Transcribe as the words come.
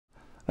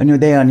A new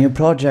day, a new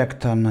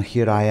project, and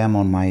here I am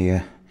on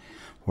my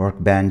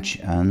workbench,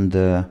 and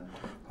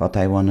what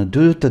I want to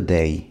do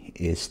today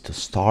is to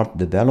start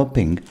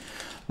developing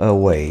a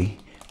way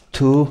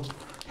to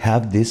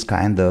have this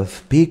kind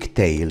of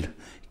pigtail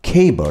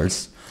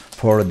cables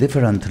for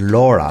different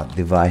LoRa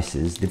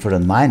devices,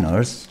 different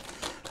miners.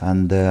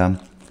 And the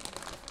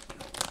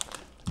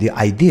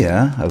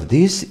idea of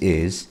this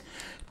is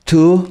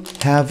to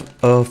have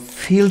a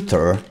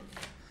filter,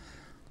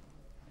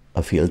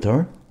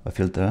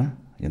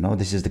 you know,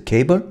 this is the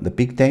cable, the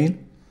pigtail.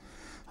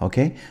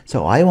 Okay,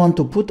 so I want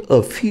to put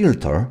a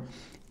filter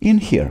in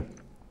here.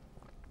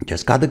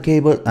 Just cut the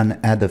cable and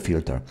add a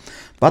filter.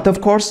 But of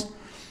course,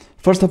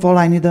 first of all,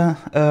 I need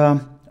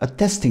a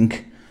testing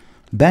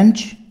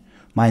bench.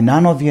 My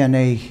nano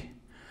VNA,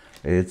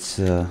 it's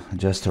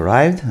just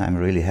arrived. I'm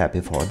really happy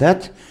for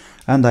that.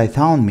 And I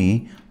found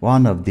me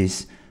one of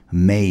these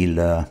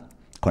male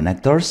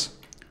connectors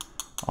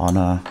on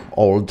an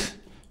old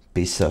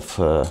piece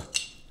of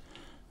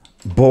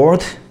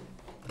board,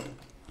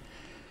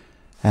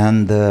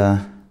 and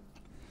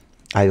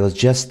I was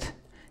just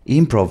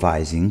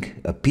improvising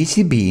a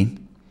PCB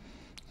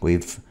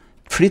with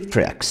 3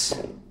 tracks.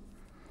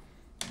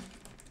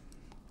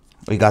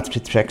 We got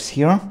 3 tracks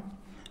here,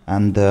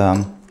 and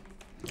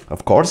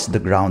of course the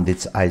ground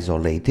is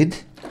isolated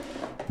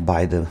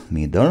by the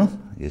middle,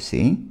 you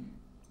see.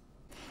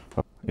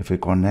 If we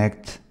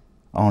connect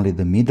only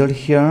the middle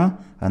here,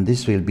 and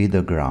this will be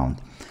the ground.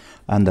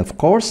 And of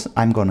course,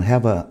 I'm going to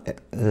have a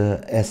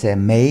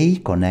SMA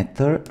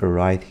connector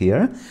right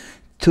here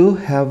to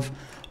have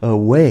a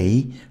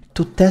way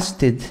to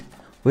test it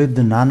with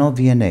the nano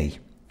VNA.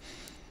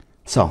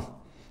 So,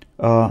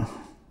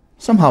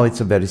 somehow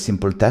it's a very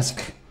simple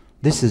task.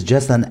 This is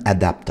just an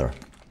adapter.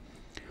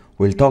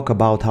 We'll talk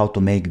about how to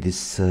make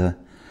this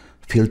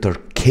filter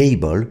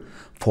cable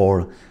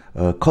for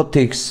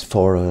CoTx,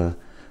 for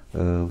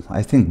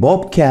I think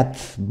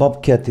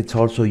bobcat. It's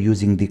also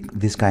using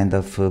this kind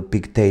of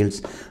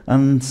pigtails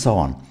and so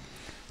on.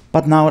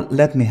 But now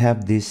let me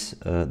have this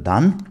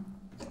done.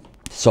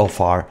 So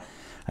far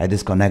I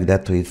disconnect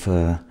that with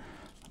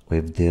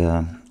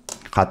the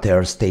hot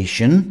air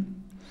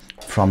station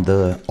from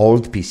the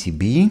old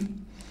PCB,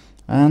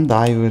 and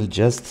I will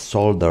just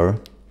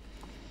solder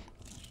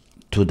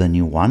to the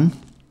new one.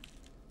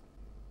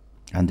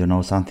 And you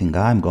know something,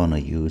 I'm gonna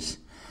use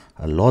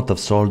a lot of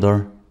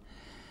solder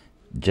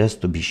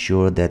just to be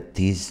sure that it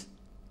is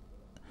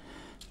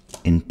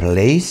in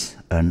place,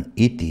 and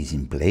it is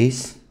in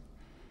place.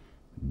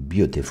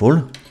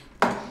 Beautiful.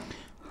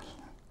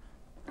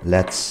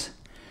 Let's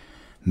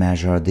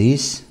measure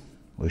this.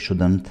 We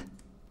shouldn't,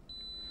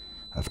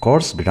 of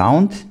course,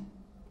 ground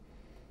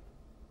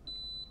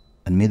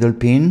and middle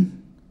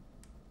pin,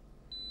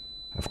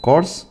 of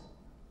course,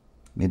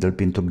 middle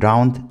pin to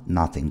ground,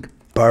 nothing.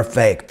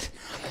 Perfect.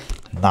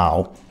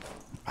 Now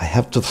I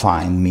have to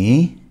find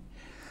me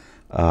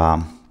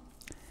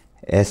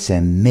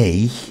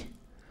SMA.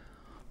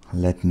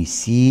 Let me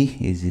see,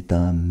 is it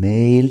a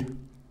male?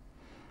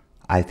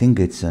 I think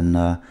it's an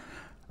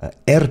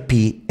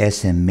RP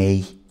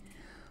SMA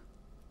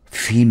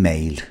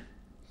female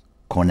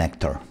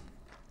connector,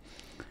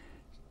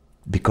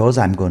 because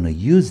I'm going to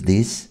use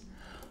this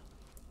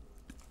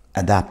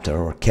adapter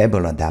or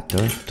cable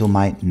adapter to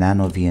my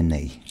nano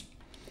VNA,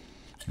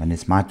 and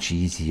it's much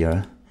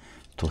easier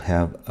to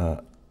have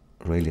a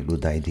really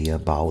good idea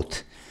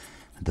about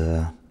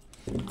the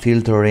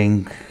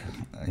filtering,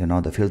 you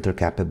know, the filter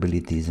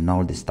capabilities and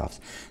all this stuff.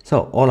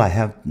 So all I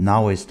have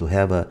now is to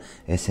have a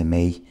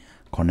SMA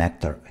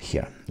connector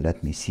here.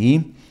 Let me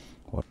see.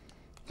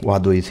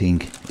 What do you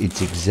think?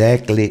 It's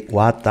exactly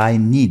what I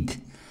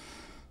need.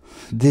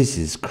 This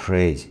is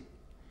crazy.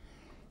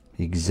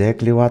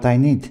 Exactly what I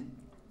need.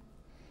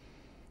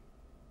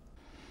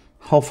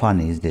 How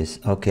funny is this?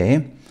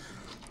 Okay,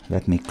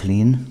 let me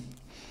clean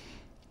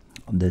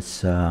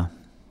this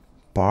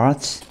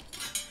parts.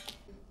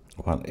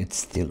 Well, it's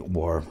still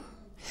warm.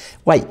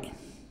 Wait,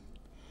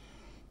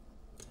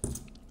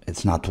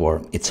 it's not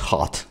warm, it's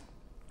hot.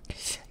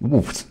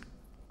 Oops.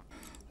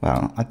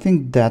 Well, I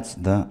think that's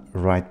the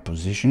right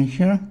position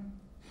here.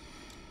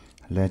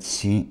 Let's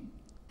see.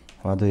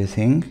 What do you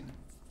think?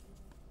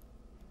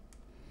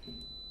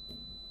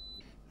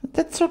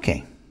 That's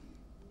okay.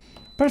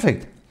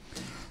 Perfect.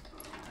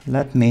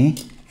 Let me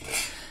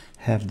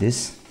have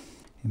this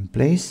in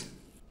place.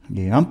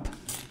 Yep,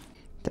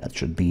 that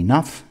should be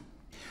enough.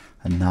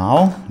 And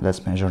now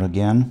let's measure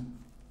again.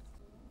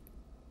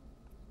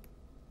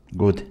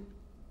 Good.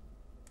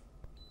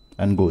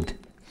 And good.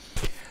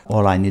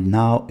 All I need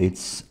now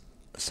is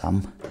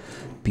some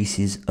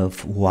pieces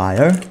of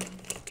wire.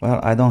 Well,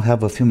 I don't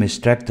have a fume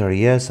extractor.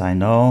 Yes, I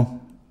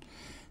know.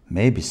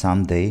 Maybe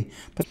someday.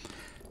 But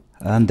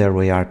and there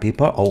we are,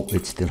 people. Oh,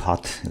 it's still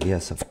hot.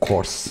 Yes, of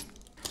course.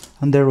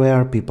 And there we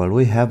are, people.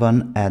 We have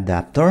an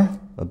adapter,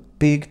 a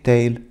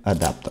pigtail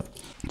adapter.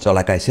 So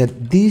like I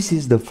said, this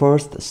is the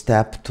first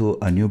step to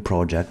a new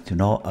project, you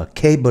know, a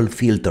cable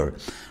filter,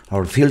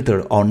 or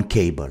filter on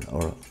cable,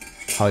 or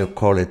how you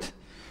call it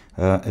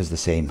is the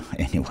same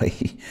anyway.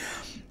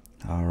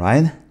 All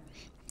right.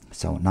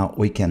 So now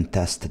we can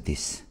test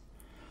this.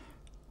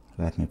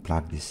 Let me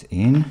plug this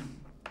in.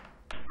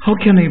 How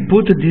can I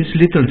put this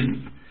little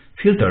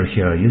filter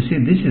here? You see,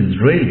 this is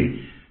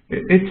really,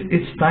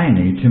 it's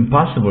tiny, it's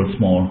impossible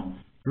small.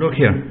 Look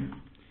here.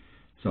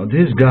 So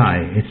this guy,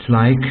 it's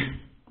like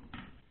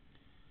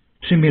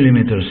 3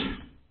 millimeters.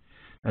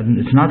 And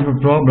it's not a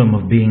problem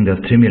of being the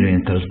 3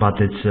 millimeters, but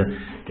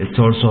it's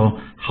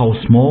also how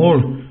small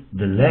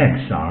the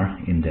legs are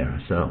in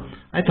there. So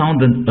I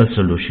found a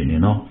solution, you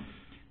know.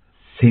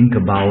 Think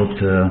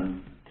about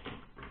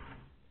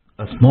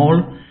a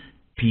small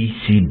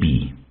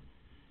PCB.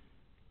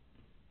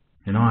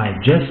 You know, I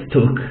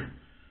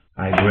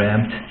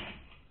grabbed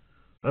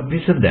a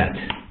piece of that.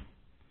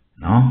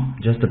 No,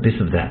 just a piece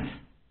of that.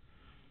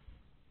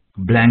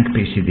 Blank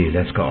PCB,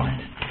 let's call it.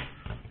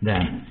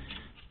 Then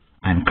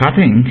I'm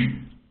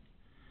cutting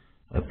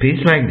a piece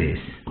like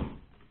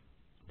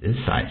this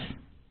size,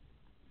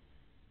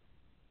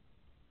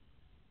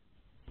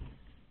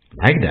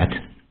 like that,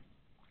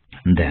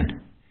 and then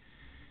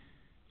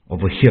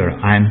over here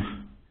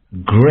I'm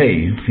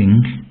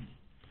graving.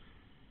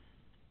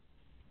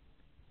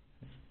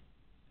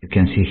 You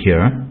can see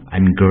here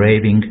I'm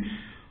graving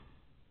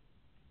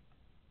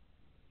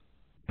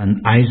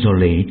and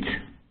isolate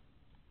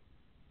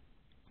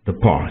the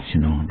parts,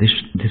 you know.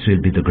 This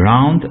will be the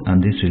ground,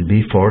 and this will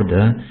be for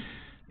the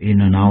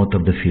in and out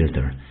of the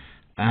filter.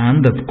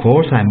 And of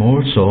course I'm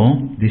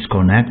also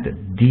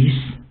disconnected this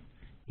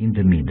in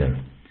the middle,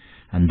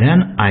 and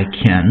then I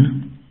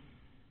can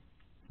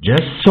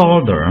just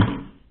solder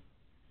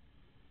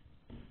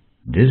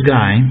this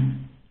guy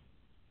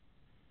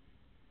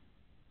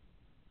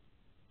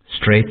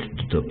straight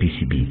to the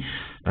PCB,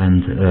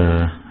 and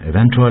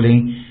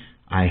eventually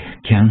I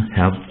can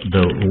have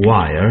the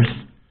wires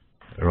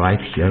right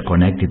here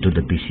connected to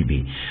the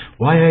PCB.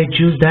 Why I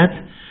choose that?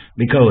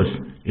 Because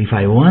if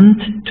I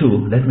want to,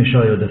 let me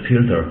show you the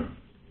filter.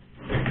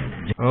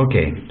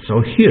 Okay,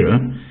 so here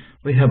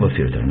we have a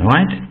filter,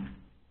 right?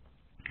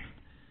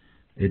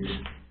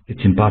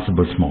 It's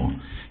impossible small.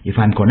 If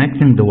I'm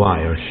connecting the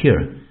wire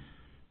here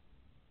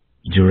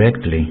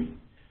directly,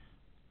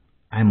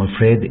 I'm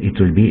afraid it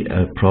will be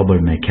a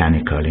problem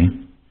mechanically.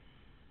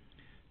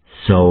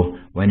 So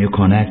when you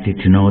connect it,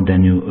 you know,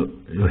 then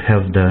you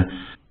have the,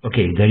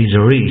 okay, there is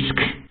a risk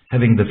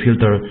having the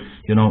filter,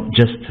 you know,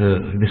 just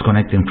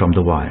disconnecting from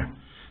the wire.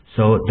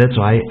 So that's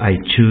why I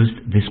choose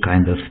this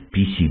kind of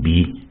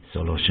PCB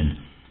solution.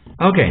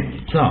 Okay,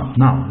 so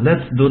now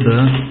let's do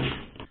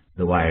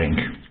the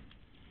wiring.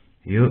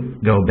 You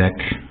go back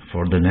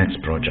for the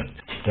next project.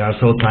 They are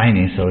so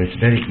tiny, so it's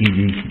very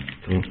easy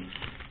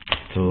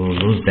to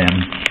lose them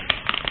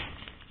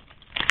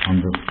on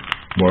the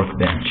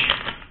workbench.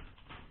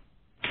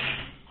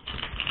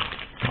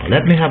 Now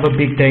let me have a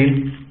pigtail.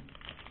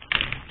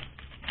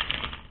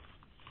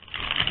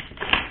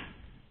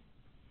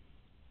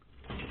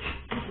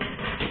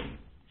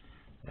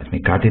 Let me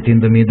cut it in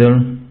the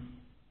middle.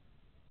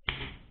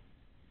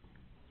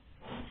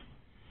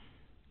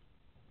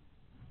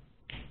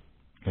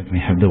 Let me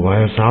have the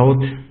wires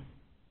out.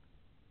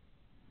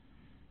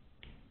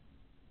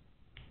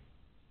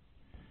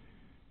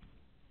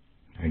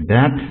 Like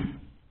that.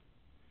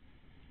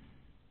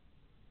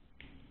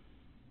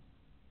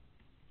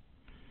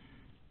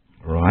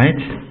 Right.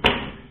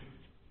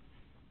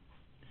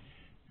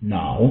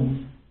 Now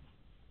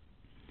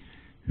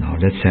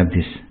let's have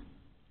this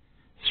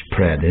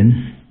spread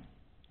in,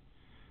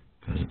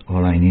 because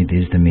all I need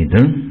is the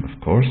middle,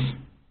 of course.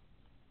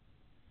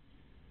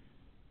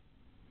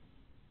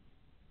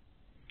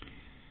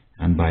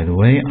 And by the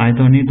way, I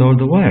don't need all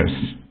the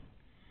wires,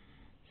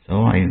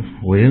 so I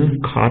will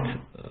cut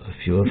a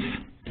few of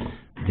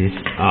this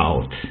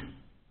out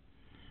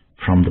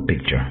from the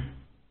picture,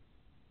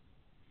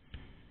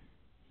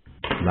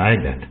 like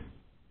that.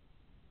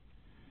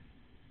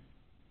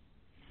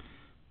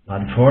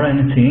 But for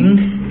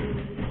anything,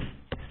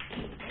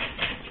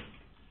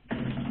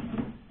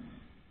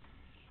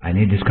 I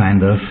need this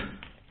kind of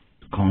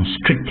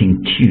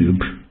constricting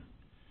tube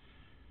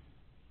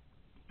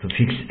to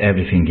fix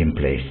everything in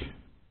place.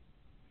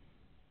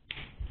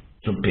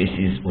 2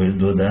 pieces will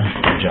do the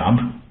job,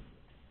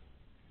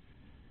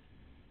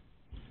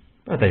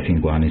 but I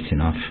think 1 is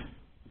enough.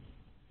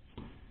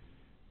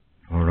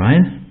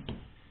 Alright.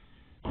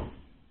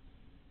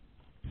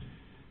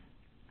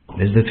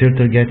 Is the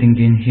filter getting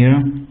in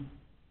here?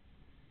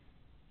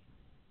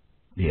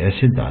 Yes,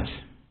 it does.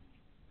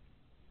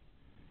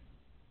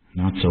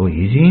 Not so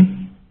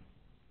easy,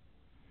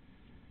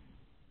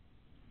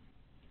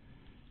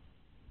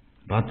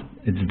 but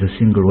it's the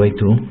single way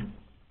to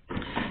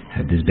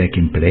have this back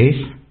in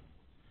place.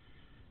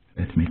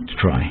 Let me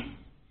try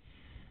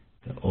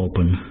to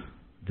open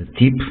the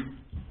tip.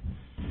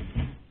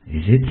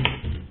 Is it?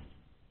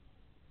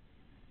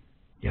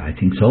 Yeah, I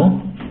think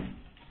so.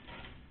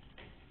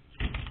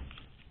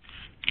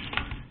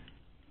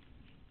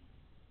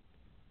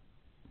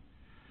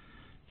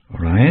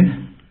 Alright,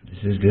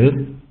 this is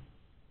good.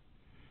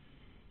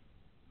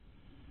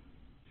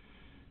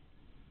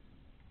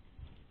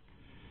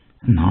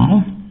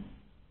 Now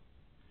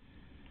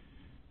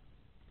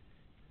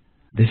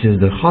This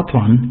is the hot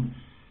one,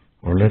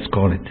 or let's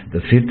call it the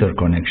filter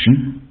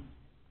connection.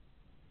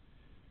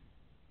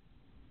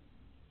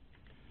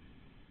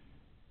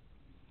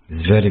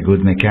 It's very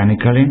good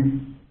mechanically.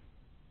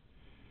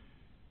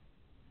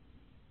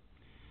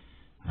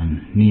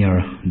 And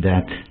near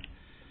that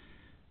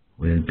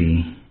will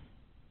be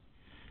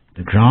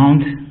the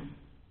ground.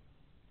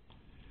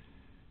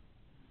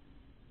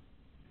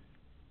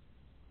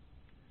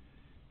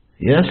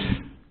 Yes,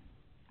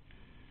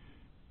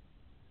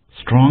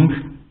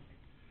 strong.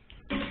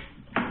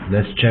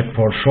 Let's check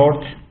for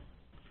short.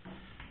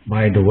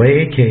 By the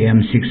way,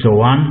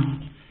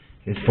 KM601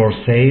 is for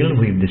sale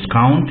with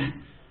discount.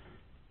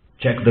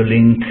 Check the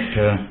link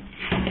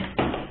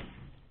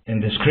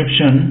in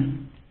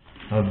description.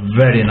 A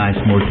very nice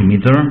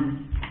multimeter,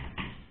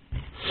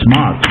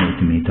 smart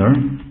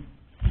multimeter.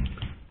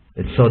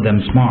 It's so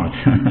damn smart.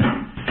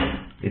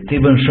 It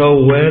even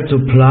shows where to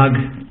plug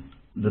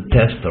the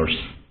testers.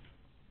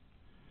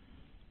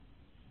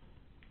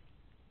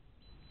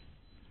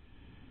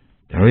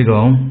 There we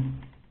go.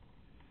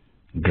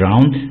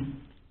 Ground.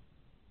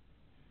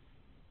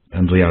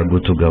 And we are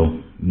good to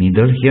go.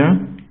 Middle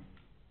here.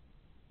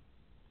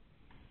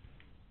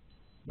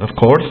 Of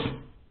course.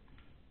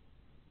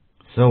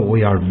 So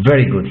we are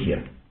very good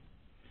here.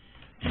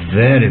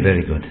 Very,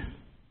 very good.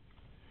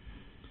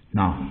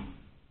 Now,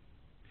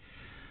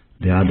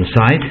 the other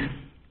side.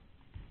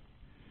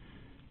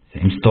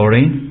 Same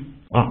story.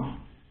 Oh,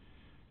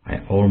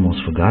 I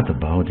almost forgot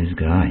about this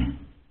guy.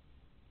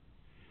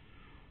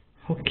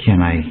 How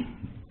can I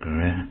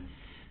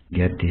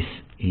get this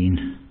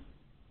in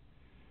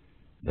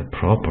the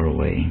proper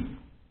way?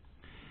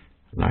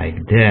 Like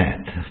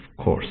that,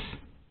 of course.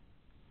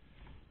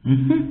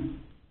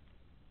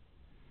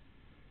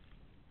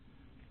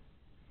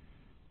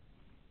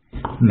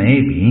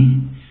 Maybe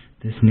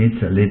this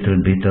needs a little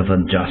bit of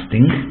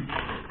adjusting.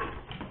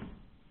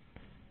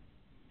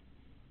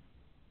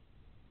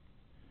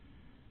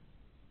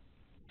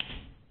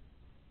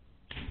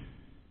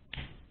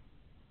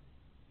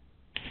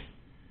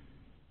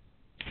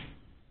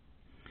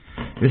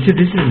 You see,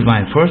 this is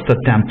my first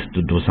attempt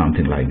to do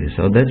something like this,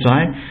 so that's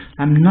why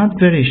I'm not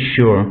very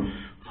sure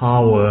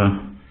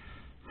how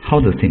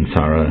the things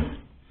are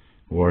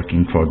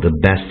working for the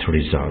best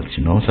results,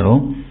 you know.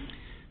 So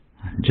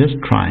I'm just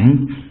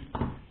trying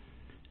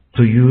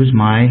to use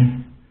my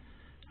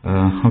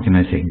how can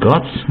I say,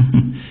 guts,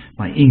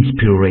 my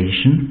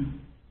inspiration.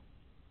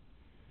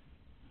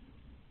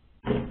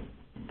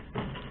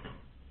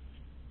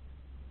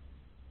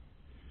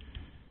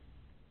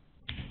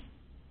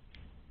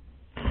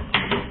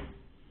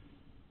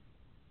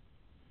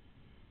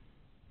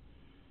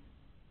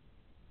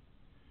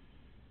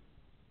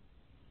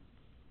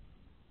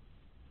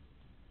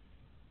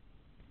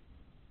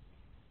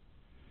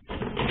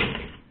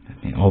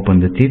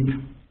 Open the tip.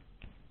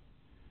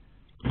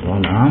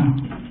 Voila.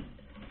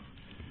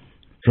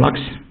 Flux.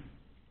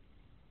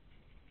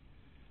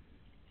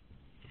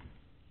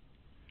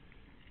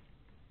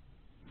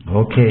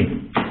 Okay.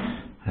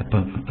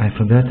 I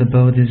forgot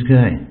about this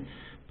guy.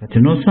 But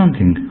you know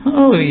something?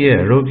 Oh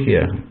yeah, look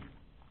here.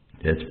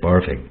 That's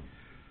perfect.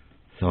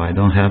 So I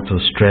don't have to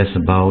stress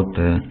about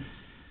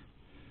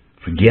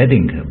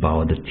forgetting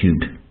about the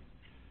tube.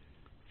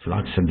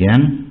 Flux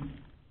again.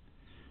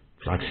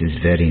 Flux is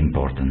very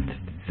important,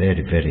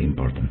 very, very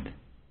important.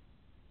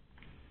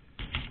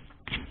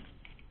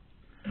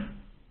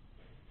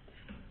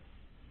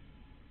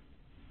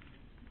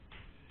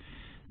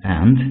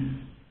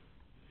 And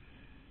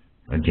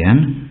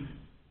again,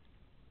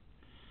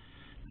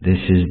 this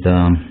is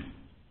the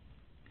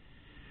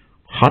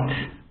hot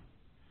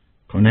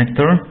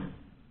connector.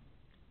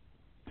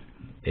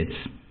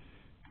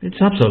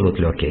 It's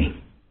absolutely okay.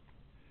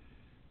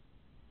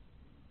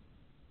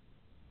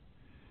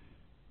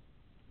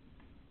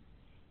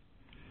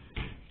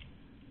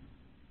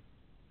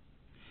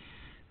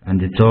 And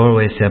it's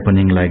always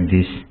happening like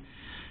this.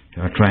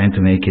 You are trying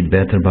to make it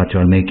better, but you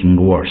are making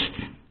worse.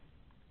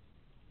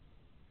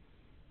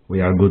 We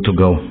are good to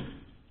go.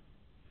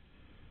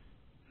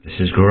 This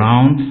is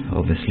ground,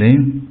 obviously.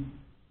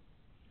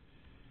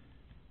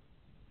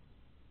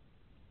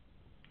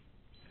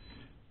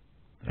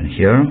 And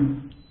here,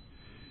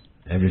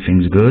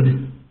 everything's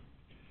good.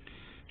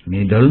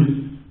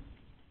 Middle.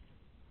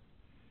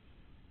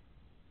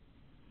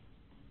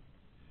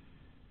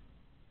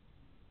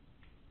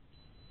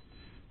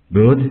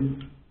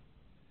 Good.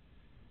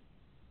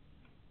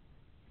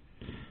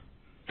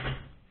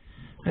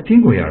 I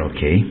think we are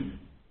okay.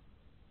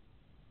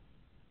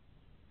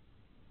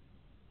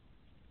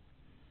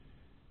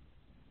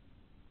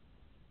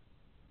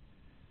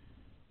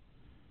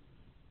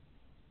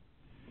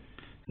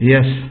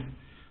 Yes,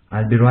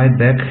 I'll be right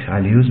back.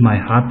 I'll use my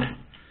hot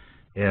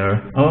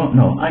air. Oh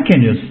no, I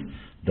can use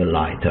the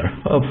lighter,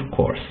 of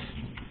course.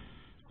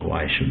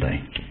 Why should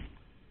I?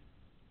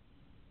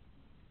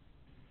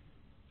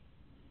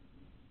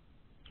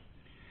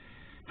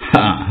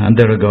 And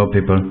there we go,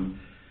 people.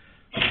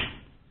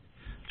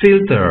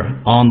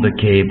 Filter on the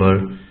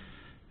cable,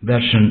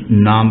 version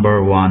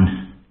number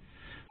 1.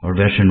 or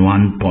version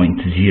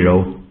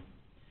 1.0.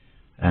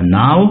 And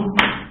now,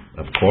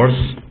 of course,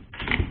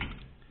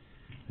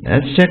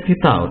 let's check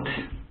it out.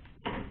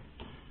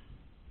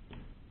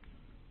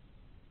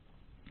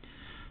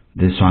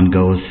 This one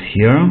goes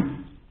here.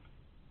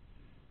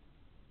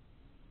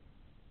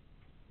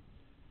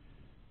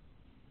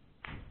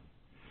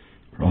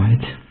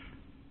 Right.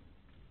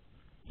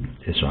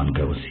 This one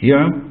goes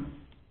here.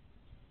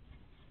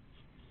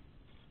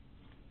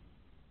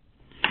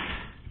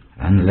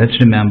 And let's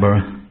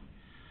remember,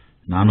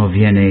 nano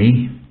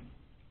VNA,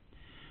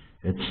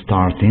 it's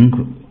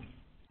starting.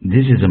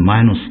 This is a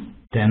minus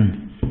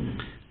 10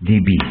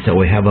 dB, so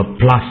we have a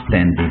plus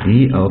 10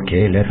 dB.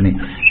 Okay, let me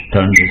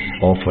turn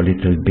this off a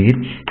little bit.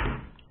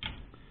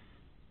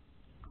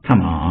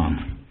 Come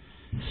on,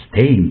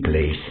 stay in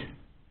place.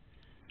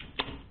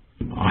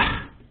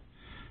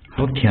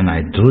 How can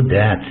I do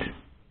that?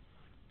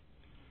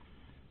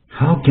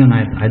 How can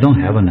I don't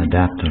have an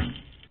adapter.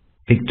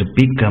 Peak to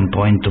peak and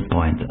point to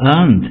point.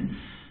 And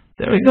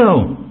there we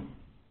go.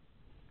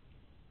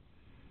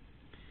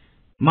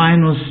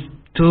 Minus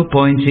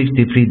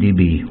 2.63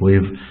 dB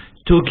with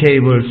 2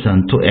 cables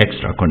and 2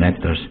 extra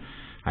connectors.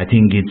 I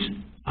think it's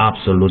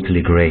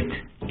absolutely great.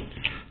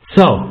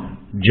 So,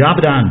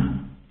 job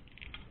done.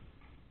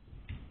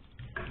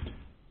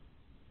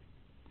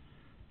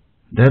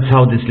 That's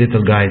how this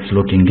little guy is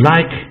looking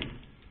like.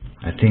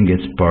 I think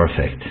it's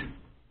perfect.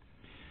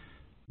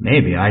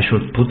 Maybe I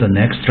should put an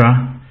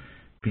extra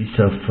piece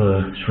of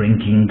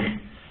shrinking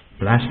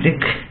plastic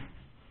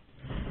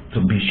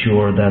to be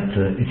sure that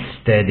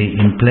it's steady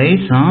in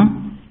place, huh?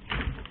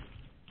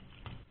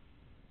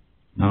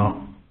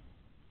 No.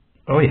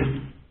 Oh yeah.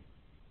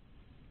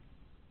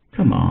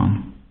 Come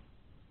on.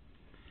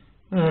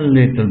 A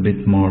little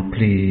bit more,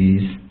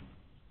 please.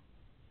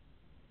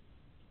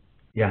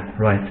 Yeah,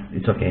 right.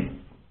 It's okay.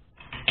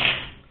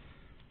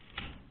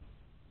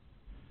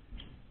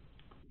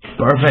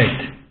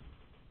 Perfect.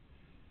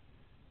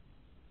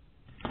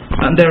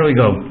 And there we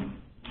go.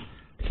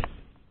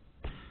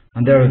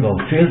 And there we go.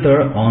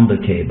 Filter on the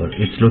cable.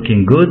 It's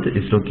looking good.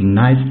 It's looking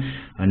nice,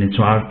 and it's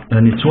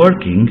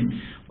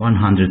working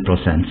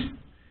 100%.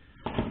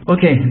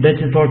 Okay, that's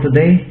it for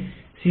today.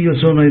 See you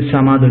soon with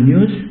some other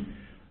news.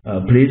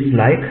 Please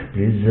like,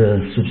 please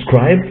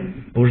subscribe,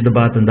 push the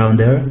button down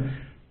there,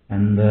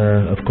 and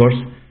of course,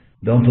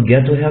 don't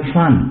forget to have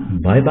fun.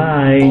 Bye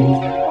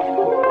bye.